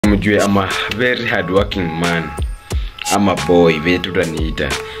mjue I'm a very hardworking man. I'm a boy, vetu taniita.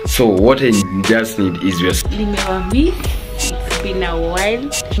 So what I just need is your Nimewamiss. It's been a while.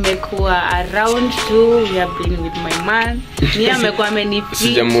 Nimekuwa around too. We have been with my man. Nia amekuwa amenificha.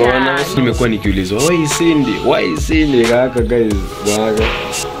 Sijamuona, nimekuwa nikiulizwa why Cindy kaka guys gaga.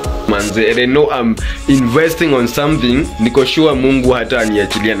 Manze, they know I'm investing on something. Niko sure Mungu hata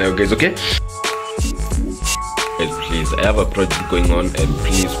aniachilia nayo guys, okay? Please, I have a project going on and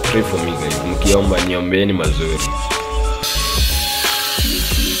please pray for me guys. Mkiomba niombeni mazuri.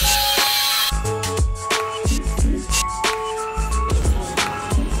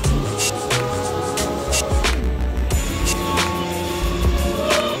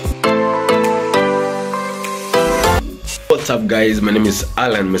 What's up guys, my name is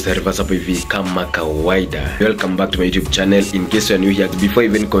Alan Mr. Reversapo hivi kama kawaida. Welcome back to my YouTube channel. In case you are new here, before I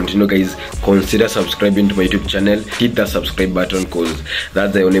even continue guys, consider subscribing to my YouTube channel. Hit the subscribe button cause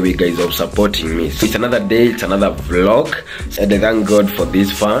that's the only way guys of supporting me. So it's another day, it's another vlog, and I thank God for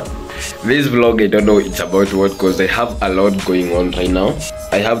this far. This vlog, I don't know it's about what cause I have a lot going on right now.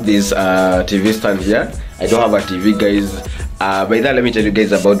 I have this TV stand here. I don't have a TV guys. By that, let me tell you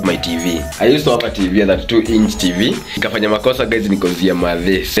guys about my TV. I used to have a TV, that 2-inch TV. Nikafanya makosa guys nikozia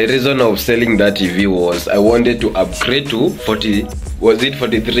madhe. The reason of selling that TV was I wanted to upgrade to 43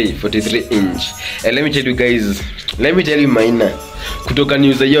 inch. And let me tell you mine. Kutoka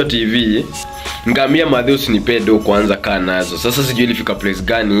niuza hiyo TV, ngamia madhe usinipe do kwanza kaa nazo. Sasa sijui ilifika place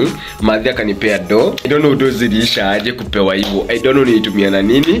gani, madhe akanipea do. I don't know do zilisha aje kupewa hivyo. I don't know niitumia na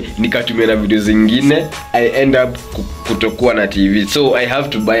nini, nikatumia na video zingine. I end up kutokuwa na TV. So I have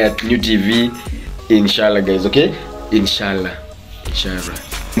to buy a new TV inshallah guys, okay? Inshallah.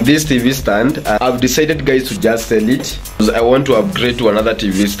 This TV stand, I've decided guys to just sell it because I want to upgrade to another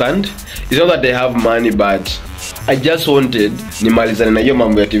TV stand. It's not that they have money but I just wanted nimalizane na hiyo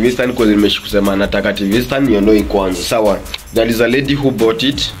mambo ya TV stand because nimeshikusema nataka TV stand niondoe kwanza. Sawa. There is a lady who bought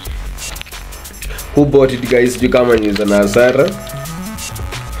it. Guys, you kama niuza na hasara.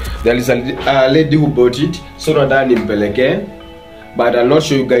 There is a lady who bought it. So nataka nimpeleke. But I'll not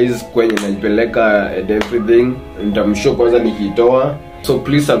show you guys kwenye naipeleka and everything. Nitamshow kwanza nikitoa. So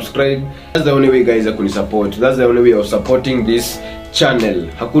please subscribe. That's the only way guys ya kunisupport. That's the only way of supporting this channel.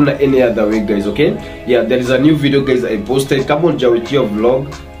 Hakuna any other way guys, okay? Yeah, there is a new video guys I posted. Come on your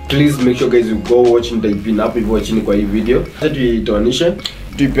vlog. Please make sure guys you go watch and type in up if watching kwa hii video. Tuitoanishe,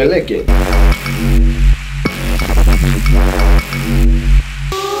 tuipeleke.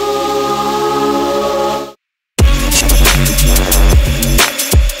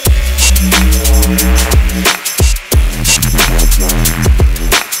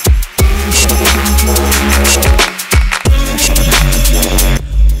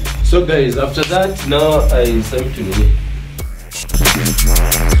 So guys, after that, now it's time to nini.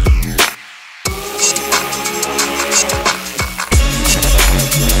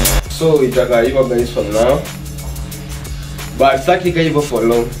 So itaka hivyo guys for now. But saki hivyo for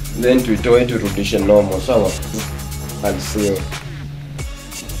long, then tuitoe turudishe normal, sawa? I'll see you.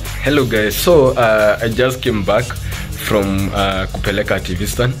 Hello guys, so I just came back from kupeleka TV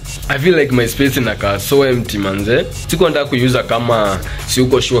stand. I feel like my space inaka so empty manze. Siko nataka kuuza kama si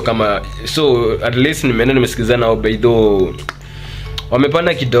uko sure kama, so at least nimeenda nimesikizana au baido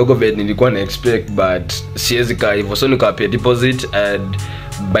wamepanda kidogo bed nilikuwa na expect but siwezi kaa hivyo, so nikawapea deposit and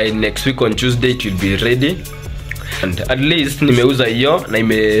by next week on Tuesday it will be ready. And at least nimeuza hiyo na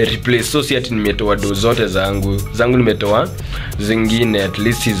ime replace, so si ati nimetoa do zote zangu nimetoa zingine at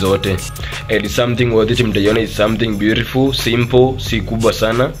least zote. And something worth it, mtaiona is something beautiful, simple, si kubwa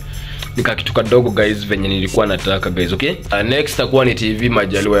sana. Nika kitu kadogo guys venye nilikuwa nataka guys, okay? Next takuwa ni TV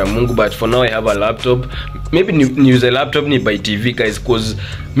majaliwa ya Mungu, but for now I have a laptop. Maybe ni use a laptop ni buy TV guys cause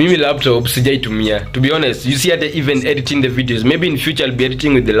mimi laptop sijaitumia. To be honest, you see at even editing the videos. Maybe in future I'll be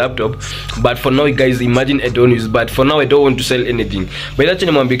editing with the laptop, but for now guys imagine I don't use, but for now I don't want to sell anything. But acha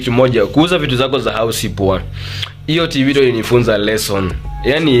nimwambie kitu moja, kuuza vitu zako za house poa. Hiyo TV ndio ilinifunza lesson.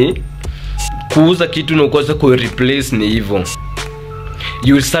 Yani kuuza kitu na ukosa ku replace ni hivyo.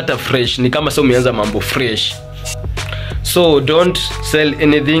 You will start afresh, ni kama sasa umeanza mambo fresh. So don't sell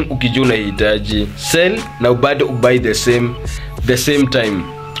anything ukijua unahitaji. Sell na bado ubuy the same time.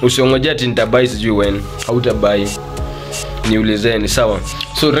 Usiongojea ati nitabuy sijui when. Hautabuy. Niulizeni, sawa?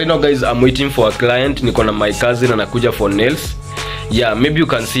 So right now guys I'm waiting for a client. Niko na my cousin anakuja for nails. Yeah, maybe you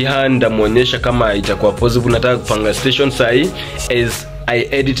can see her, ndamuonyesha kama itakuwa possible. Nataka kupanga station sahi as I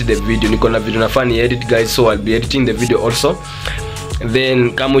edit the video. Niko na video nafani edit guys, so I'll be editing the video also.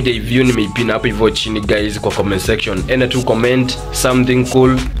 Then kama hujaview nimeipina hapo hivyo chini guys kwa comment section. Enda tu comment something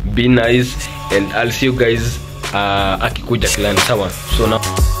cool, be nice, and I'll see you guys akikuja client, sawa? So now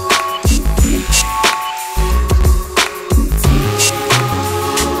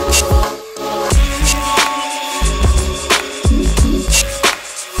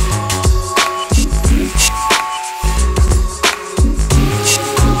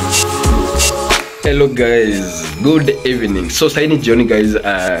Hello guys, good evening. So saini jioni guys,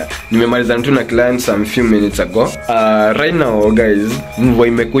 nimemalizana tu na client some few minutes ago. Right now guys, mvua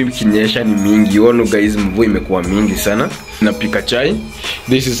imekuwa ikinyesha ni mingi. Ono guys, mvua imekuwa mingi sana. Napika chai.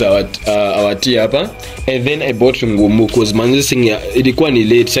 This is our tea hapa. And then I bought ngumu cause manzi ilikuwa ni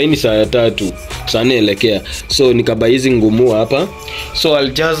late. Saini saa 3, saa 4 elekea. So nikabuy hizi ngumu hapa. So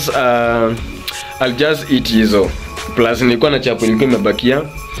I'll just eat hizo. Plus nilikuwa na chapo ilikuwa imebakia.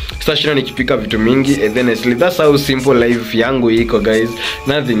 Sasa shina nikipika vitu mingi and then I sleep. That's how simple life yangu iko guys.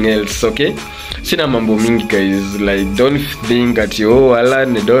 Nothing else, okay? Sina mambo mingi guys. Like don't think at you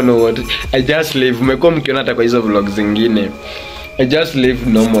Alan, I don't know what. I just live. Mmekuwa mkiona hata kwa hizo vlogs zingine. I just live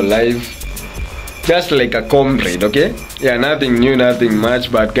normal life. Just like a comrade, okay? Yeah, nothing new, nothing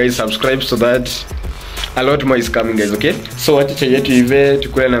much, but guys subscribe so that a lot more is coming guys, okay? So wacha chai yetu ive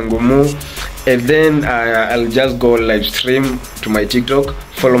tukule na ngumu. And then I'll just go live stream to my TikTok.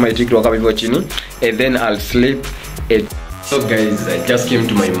 Follow my TikTok hapo hivyo chini. And then I'll sleep. So guys, I just came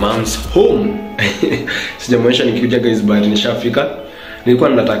to my mom's home. Sijamwonyesha nikikuja guys, but nishafika. Nilikuwa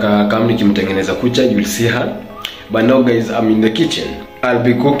nataka kama nikimtengeneza kucha, you'll see her. But now guys, I'm in the kitchen. I'll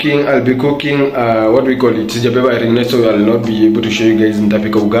be cooking what we call it. Sijabeba ring, so I'll not be able to show you guys.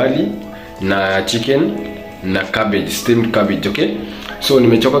 Nitapika ugali na chicken na cabbage, steamed cabbage, okay? So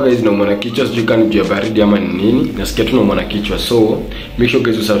nimechoka guys na mwana kichwa, sijui kama ni baridi ama ni nini. Nasikia tu na mwana kichwa. So make sure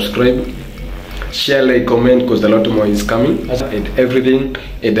guys you subscribe, share, like, comment, cause a lot more is coming and everything.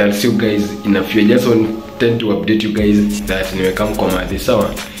 And I'll see you guys in a few. I just wanted to update you guys that nimekam kwa madhi,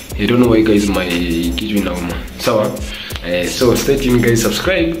 sawa? I don't know why guys my kichwa inauma, sawa? So stay tuned guys,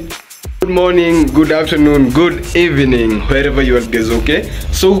 subscribe. Good morning, good afternoon, good evening, wherever you are guys, okay?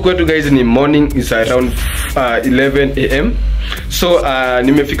 So kwetu guys ni morning, is around 11 AM. So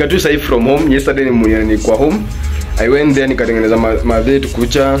nimefika tu sahi from home. Yesterday ni kwa home. I went there nikatengeneza madhe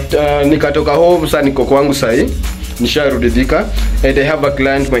tukucha. Nikatoka home, sasa niko kwangu sahi. Nisharudi Thika and I have a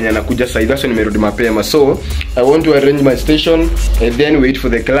client mwenye anakuja sahi. That's why nimerudi mapema. So I want to arrange my station and then wait for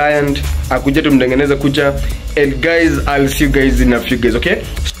the client akuje tumtengeneza kucha. And guys, I'll see you guys in a few days, okay?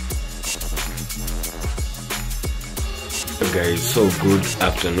 Guys, so good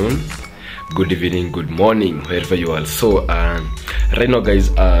afternoon, good evening, good morning, wherever you are. So right now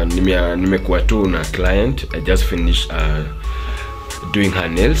guys, nimekuwa tu na client. I just finished doing her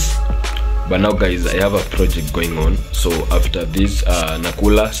nails, but now guys I have a project going on. So after this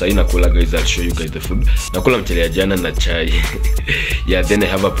nakula guys, I'll show you guys the food. Nakula mchele ya jana na chai. Yeah, then I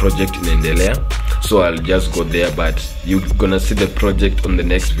have a project inaendelea, so I'll just go there, but you're gonna see the project on the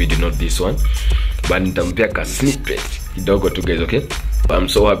next video, not this one, but nitampea ka snippet kidogo tu guys, okay? I'm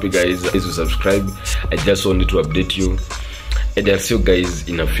so happy guys to subscribe. I just wanted to update you and I'll see you guys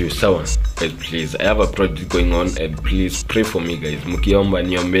in a few. Sawa guys, please, I have a project going on and please pray for me guys. Mkiomba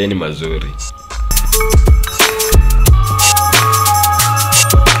niombeeni mazuri.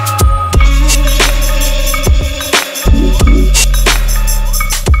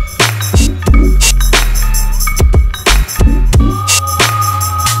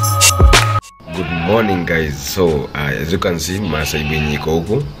 Morning guys. So as you can see, masaibu yenye iko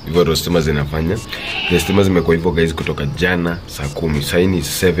huko hivyo ndo stima zinafanya. The stima zimekuwa hivyo guys kutoka jana saa 10. Sasa ni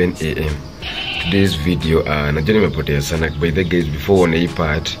 7 AM. Today's video najua nimepotea sana by the guys. Before on hii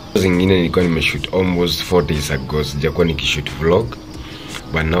part zingine nilikuwa nimeshoot almost 4 days ago, sijakuwa nikishoot vlog,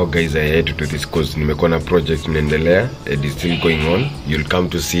 but now guys I had to do this cause nimekuwa na project inaendelea and it's still going on. You'll come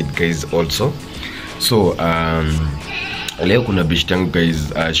to see it guys also. So leo kuna bishi yangu guys,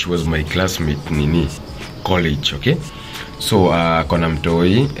 she was my classmate nini college, okay? So kona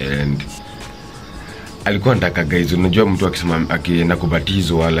mtoi and alikuwa nataka guys, unajua mtu akisema akienda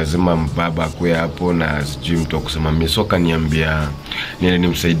kubatizwa lazima mbaba akue hapo na sijui mtu akusema soka niambia niende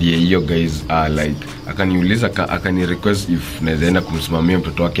nimsaidie hiyo guys. Like akaniuliza akani request if naweza enda kumsimamia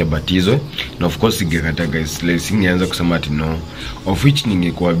mtoto wake abatizwe, na of course ingekata guys. Like singeanza kusema ati no, of which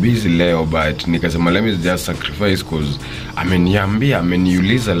ningekuwa busy leo, but nikasema let me just sacrifice cause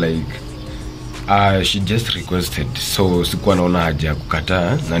ameniuliza like she just requested, so sikuwa naona haja ya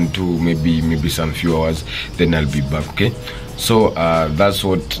kukataa, na tu maybe some few hours then I'll be back, okay? So that's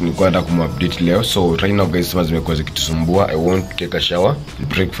what nilikuwa nataka kumupdate leo. So right now guys, sasa zimekuwa zikitusumbua. I want to take a shower,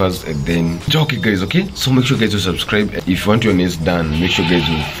 breakfast and then okay guys, okay? So make sure guys you subscribe. If you want your nails done, make sure guys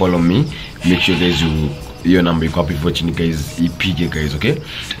you follow me. Make sure guys your number you copy for chini guys, ipige guys, okay?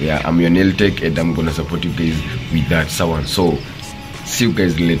 Yeah, I'm your nail tech and I'm gonna support you guys with that. So See you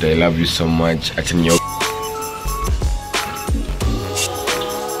guys later. I love you so much.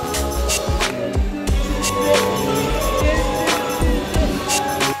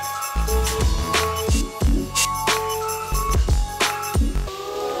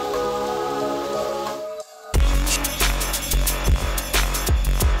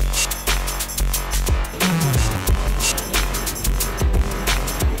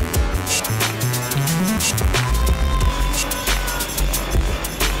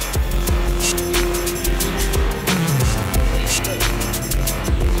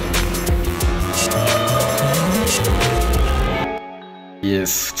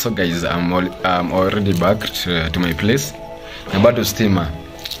 Yes, so guys, I'm already back to my place. About to steamer.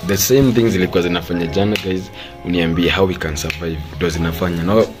 The same things zilikuwa zinafanya jana guys. Uniambie how we can survive. Ndo zinafanya.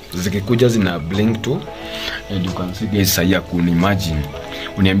 No, zikikuja zina blink too. And you can see guys saya imagine.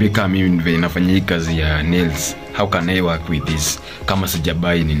 Uniambie kama mimi ndivyo nafanya hii kazi ya nails. How can I work with this? Kama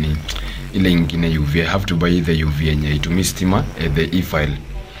sijabai nini ile ingine UV. I have to buy the UV yenye itumie steamer and the e-file.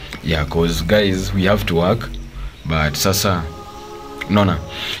 Yeah, cause guys we have to work. But sasa Nona.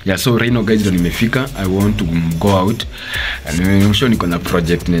 Yeah, so right now guys, nimefika. I want to go out and I'm sure niko na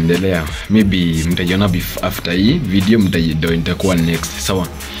project naendelea. Maybe mtajiona after hii video mtajido itakuwa next. Sawa.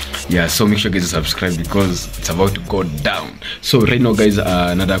 Yeah, so make sure guys subscribe because it's about to go down. So right now guys,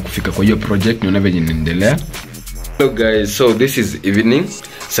 nataka kufika kwa hiyo project niona venye inaendelea. Hello guys, so this is evening.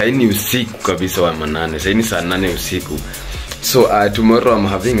 Sasa ni usiku kabisa wa manane. Sasa ni saa 8 usiku. So tomorrow I'm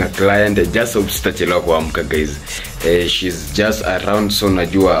having a client. Just hope sitachelewa kuamka guys. She's just around, so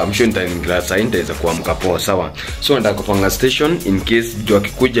najua I'm sure nitaingia saa nitaweza kuamka poa. Sawa. So nataka kupanga station in case jua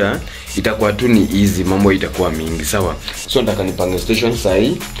kikuja itakuwa tu ni easy, mambo itakuwa mingi. Sawa. So nataka nipanga station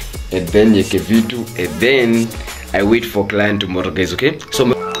sahi and then yeke vitu and then I wait for client tomorrow guys, okay?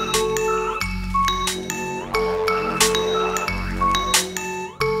 So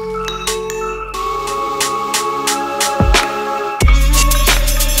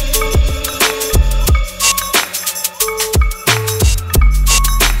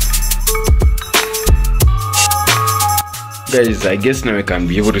guys, I guess now I can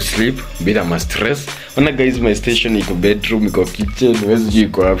be able to sleep without my stress. Wanna guys, my station iko bedroom, iko kitchen,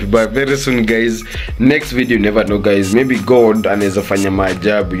 but very soon guys, next video you never know guys, maybe God anaweza fanya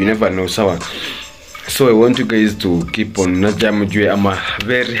maajabu, you never know. Sawa. So I want you guys to keep on najamujue. I'm a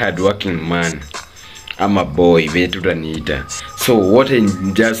very hardworking man. I'm a boy, vetu. So what I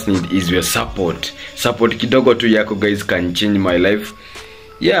just need is your support. Support kidogo tu yako guys can change my life.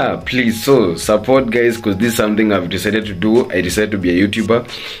 Yeah, please, so support guys, because this is something I've decided to do. I decided to be a YouTuber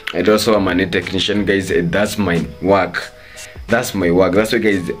and also I'm a net technician guys, and that's my work. That's my work. That's why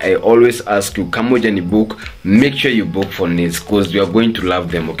guys, I always ask you, come with any book, make sure you book for nails because you are going to love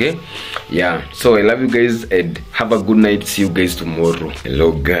them, okay? Yeah, so I love you guys and have a good night. See you guys tomorrow.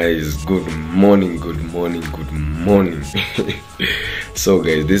 Hello guys, good morning. So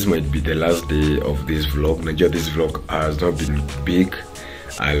guys, this might be the last day of this vlog. Najua this vlog has not been big.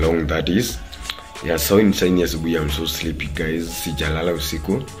 Along that is, yeah, so insane asubuhi. I'm so sleepy guys, sijalala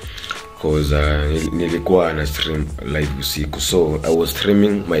usiku cause nilikuwa na stream live usiku. So I was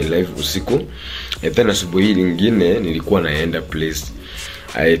streaming my live usiku and then asubuhi lingine nilikuwa naenda place.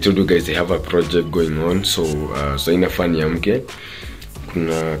 I told you guys I have a project going on, so so inafaa niamke.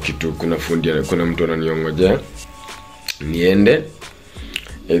 Kuna mtu ananiongojea niende.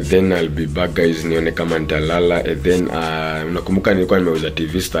 And then I'll be back guys, nione kama nitalala. And then unakumbuka nilikuwa nimeuza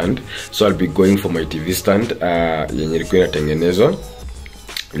TV stand, so I'll be going for my TV stand yenye ilikuwa inatengenezwa.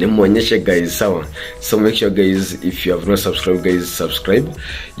 Nimuonyeshe guys, sawa. So make sure guys, if you have not subscribed guys, subscribe.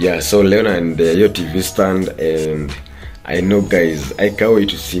 Yeah, so Leona and your TV stand, and I know guys, I can't wait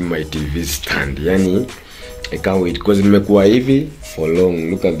to see my TV stand. Yani I can't wait because nimekuwa hivi for long.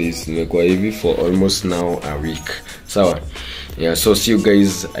 Look at this, nimekuwa hivi for almost now a week. Sawa. Yeah, so see you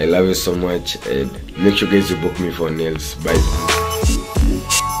guys. I love you so much and make sure guys you book me for nails. Bye.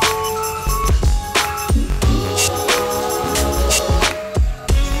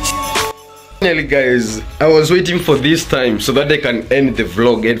 Finally guys, I was waiting for this time so that I can end the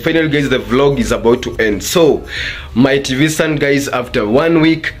vlog, and finally guys, the vlog is about to end. So my TV stand guys, after 1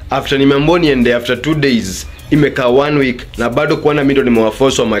 week, after nimemboni and after 2 days, imeka 1 week na bado kuona mimi ndo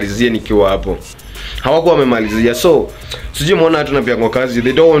nimewaforce wamalizie nikiwa hapo. Hawakuwa wamemalizia, so sijui muona watu na pia kazi,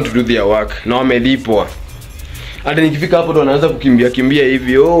 they don't want to do their work na wamelipwa. Hata nikifika hapo ndo wanaanza kukimbia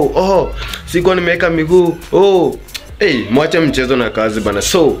hivi, sikuwa nimeweka miguu, hey, mwache mchezo na kazi bana.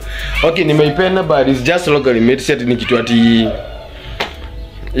 So okay, nimeipenda but it's just locally made. Set ni kitu ati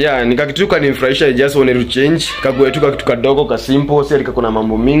Yeah, nikakitu kanifurahisha. I just wanted to change. Kaguetuka kitu kadogo ka simple, sasa kuna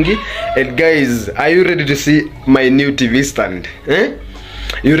mambo mingi. And guys, are you ready to see my new TV stand?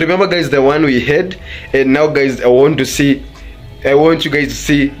 You remember guys the one we had, and now guys I want you guys to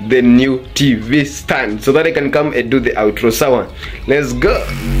see the new TV stand so that I can come and do the outro. Sawa, let's go.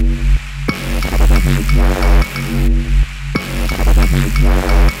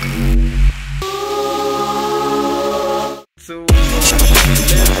 So let's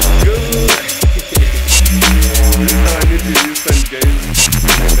go. I need to use stand, guys.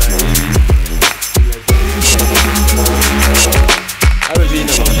 I was being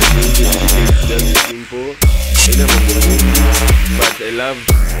about the just simple. But I love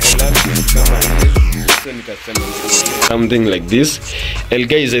something like this. And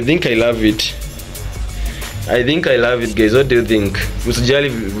guys, I think I love it. Guys. What do you think?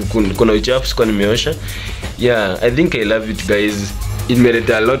 Usijali kuna uchafu kwa nimeosha. Yeah, I think I love it, guys. It made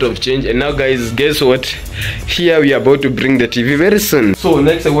a lot of change. And now guys, guess what? Here we are about to bring the TV very soon. So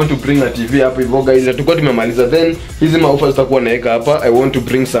next I want to bring a TV hapa hivyo guys. Tutakuwa tumemaliza, then hizi maufa zitakuwa naeka hapa. I want to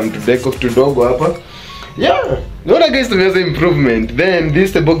bring some tudogo hapa. Yeah, naona guys tumeanza improvement. Then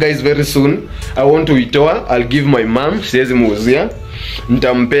this table guys very soon I want to itoa. I'll give my mom, siwezi muuzia,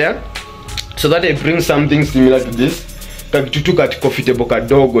 nitampea, so that I bring something similar to this. Kakitutu coffee table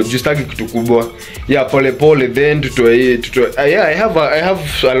kadogo, justaki kitu kubwa. Yeah, pole then yeah, I have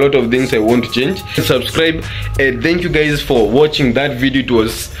a lot of things I want to change. Subscribe and thank you guys for watching that video. It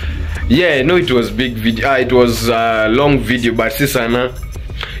was, yeah, no, it was big video. It was a long video, but si sana.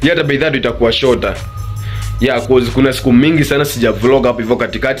 Yeah, by that itakuwa shorter. Yeah, cause kuna siku mingi sana sija vlog hapo hivyo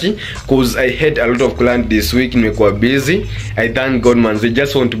katikati, cause I had a lot of clients this week, nimekuwa busy. I thank God man, I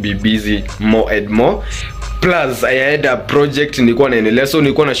just want to be busy more and more. Plus I had a project nilikuwa naendelea, so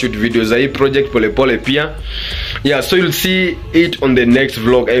nilikuwa na shoot videos za hii project pole pia. Yeah, so you'll see it on the next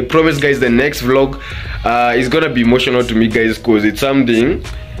vlog. I promise guys the next vlog is gonna be emotional to me guys, cause it's something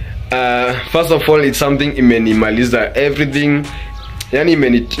first of all it's something imenimaliza everything. Yani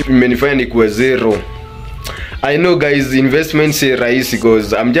imenifanya nikuwe zero. I know guys, investment say rahisi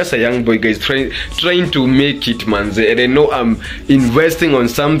because I'm just a young boy guys trying to make it manze, and I know I'm investing on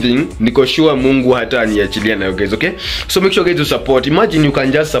something niko sure Mungu hata aniachilia nayo guys, okay? So make sure guys to support. Imagine you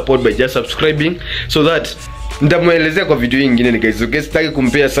can just support by just subscribing, so that nitamuelezea kwa video nyingine guys, okay? Sitaki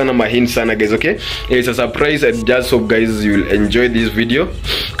kumpea sana mahin sana guys, okay? It's a surprise and just hope guys you will enjoy this video.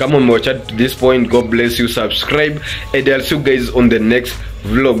 Come on, watch at this point. God bless you. Subscribe and I'll see you guys on the next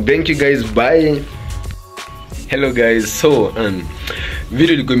vlog. Thank you guys, bye. Hello guys, so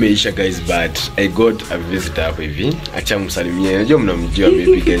video ilikuwa imeisha guys, but I got a visitor hapa hivi. Acha msalimie. Unajua mnamjua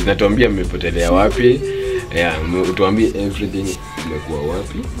maybe guys. Natuambia mmepotelea wapi. Yeah, utuambie everything, imekuwa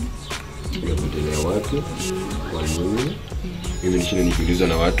wapi? Mmepotelea wapi? Kwa nini? Mimi nishinda nikiulizwa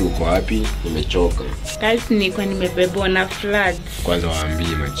na watu uko wapi? Nimechoka. Guys, nilikuwa nimebebwa na floods. Kwanza waambie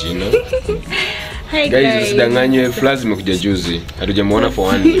majina. Hi guys, usidanganywe, floods imekuja juzi. Hatujamuona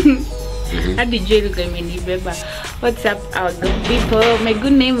for one day. How did you look at me, Beba? What's up, our good people? My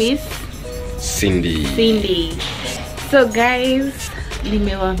good name is Cindy. So guys,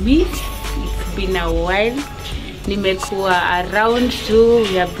 nimewamiss. It's been a while. Nimekuwa around too.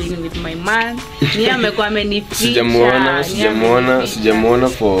 We have been with my man. Nia amekuwa amenificha. Sijamuona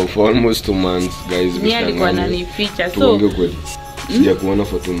for almost 2 months, guys. Nia alikuwa ananificha. So sijakuona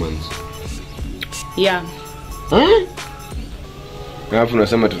for 2 months. Yeah. Hapo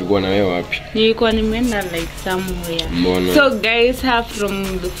unasema tulikuwa na wewe wapi? Nilikuwa nimeenda like somewhere. Mbona? So guys,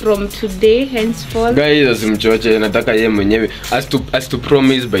 from today henceforth, guys, asimchoche, nataka yeye mwenyewe as to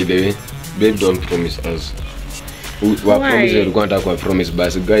promise. By the way, babe, don't promise us. Wa promise ulikuwa unataka kwa promise,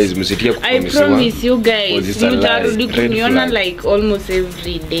 but guys msitie ku promise. I promise you guys, mtarudi kuniona like almost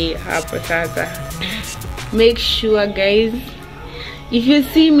every day hapa sasa. Make sure guys, if you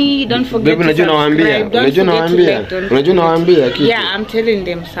see me, don't forget to subscribe. Unajua nawaambia kitu. Yeah, I'm telling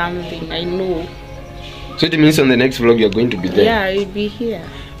them something. I know. So it means on the next vlog you're going to be there. Yeah, I'll be here.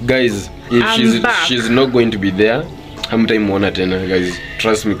 Guys, if she's not going to be there, hamtaimuona tena guys.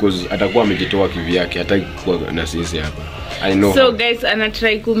 Trust me, because atakuwa amejitoa kivyake, hataki kuwa na sisi hapa. I know. So guys,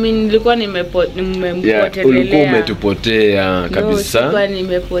 anatry nilikuwa nimepotelea. Ulikuwa umetupotea kabisa. Nilikuwa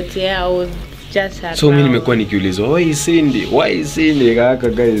nimepotea. So mimi nimekuwa nikiulizwa, why Cindy kaka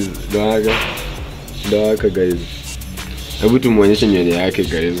guys, doaka guys. Hebu tumuonyeshe nywele yake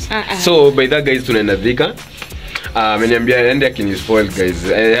guys. So by that guys tunaenda Thika. Ameniambia aende akinispoil guys.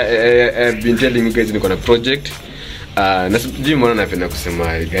 I've been telling you guys niko na project. Na sijui mbona napenda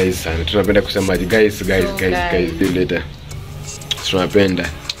kusema guys sana. Tunapenda kusema guys later. Tunapenda.